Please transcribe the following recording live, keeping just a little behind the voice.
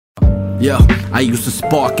Yeah, I used to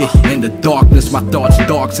spark it in the darkness. My thoughts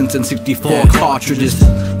dark since N64 cartridges.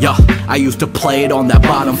 Yeah, I used to play it on that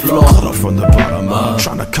bottom floor. Cut off from the bottom up,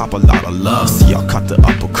 tryna cop a lot of love. See, I cut the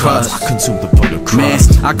uppercuts, I consume the butter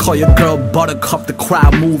crust. Man, I call your girl Buttercup. The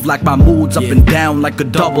crowd move like my mood's up and down like a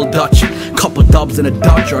double dutch. Couple dubs in a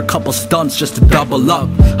Dutch or a couple stunts just to double up.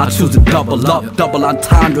 I choose to double up, double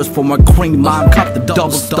entendres for my cream mom cup. The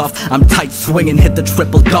double stuff, I'm tight swinging, hit the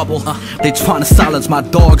triple double. They tryna silence my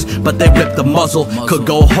dogs, but they rip the muzzle. Could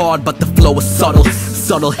go hard, but the flow is subtle.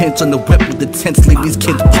 Subtle hints on the whip with the tints leave these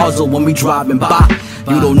kids puzzle when we driving by.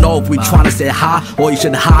 You don't know if we tryna say hi or you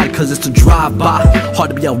should hide, cause it's a drive-by. Hard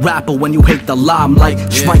to be a rapper when you hate the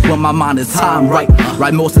limelight. Strike when my mind is time right.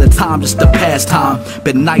 Right most of the time, just a pastime.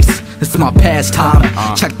 Been nice, this is my pastime.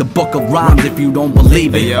 Check the book of rhymes if you don't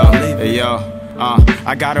believe it. Hey yo,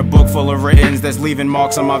 I got a book full of writtens that's leaving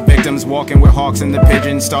marks on my victims. Walking with hawks and the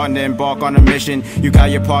pigeons, starting to embark on a mission. You got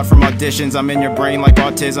your part from auditions, I'm in your brain like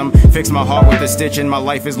autism. Fix my heart with a stitching, my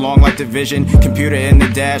life is long like division. Computer in the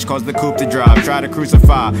dash, cause the coupe to drive. Try to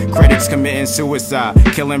crucify, critics committing suicide.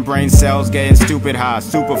 Killing brain cells, getting stupid high,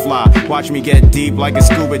 super fly. Watch me get deep like a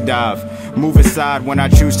scuba dive. Move aside when I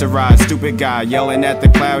choose to ride. Stupid guy, yelling at the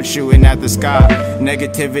clouds, shooting at the sky.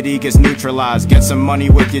 Negativity gets neutralized, get some money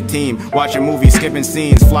with your team. Watch a movie, skipping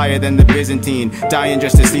scenes, flyer than the Byzantine. Dying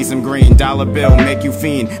just to see some green. Dollar bill, make you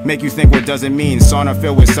fiend, make you think what does it mean. Sauna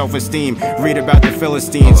filled with self-esteem, read about the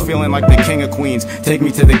Philistines. Feeling like the king of queens, take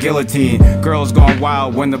me to the guillotine. Girls gone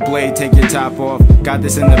wild when the blade take your top off. Got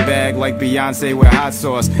this in the bag like Beyonce with hot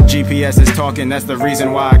sauce. GPS is talking, that's the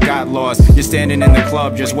reason why I got lost. You're standing in the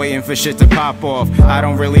club just waiting for shit to pop off. I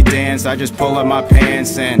don't really dance, I just pull up my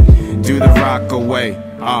pants and do the rock away.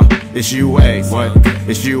 It's UA, what?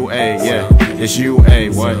 It's UA, yeah. It's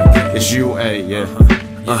UA, what? It's UA,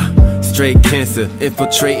 yeah. Straight cancer,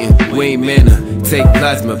 infiltrating, Wayne Manor. Take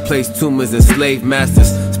plasma, place tumors and slave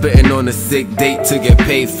masters. Spitting on a sick date to get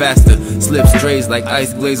paid faster. Slip strays like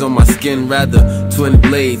ice glaze on my skin rather. Twin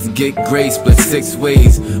blades, get gray, split 6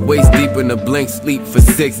 ways. Waist deep in a blank sleep for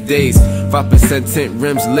 6 days. 5% tint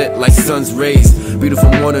rims lit like sun's rays.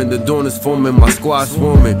 Beautiful morning, the dawn is forming, my squad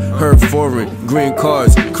swarming. Herb foreign, green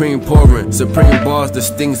cars, cream pouring. Supreme bars, the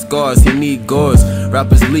sting scars, he need gauze.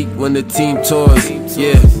 Rappers leak when the team tours,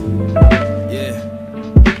 yeah.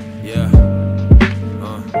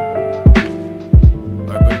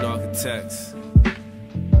 Urban Architects.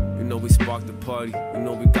 You know we sparked the party, you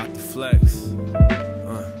know we got the flex.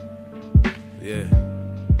 Yeah.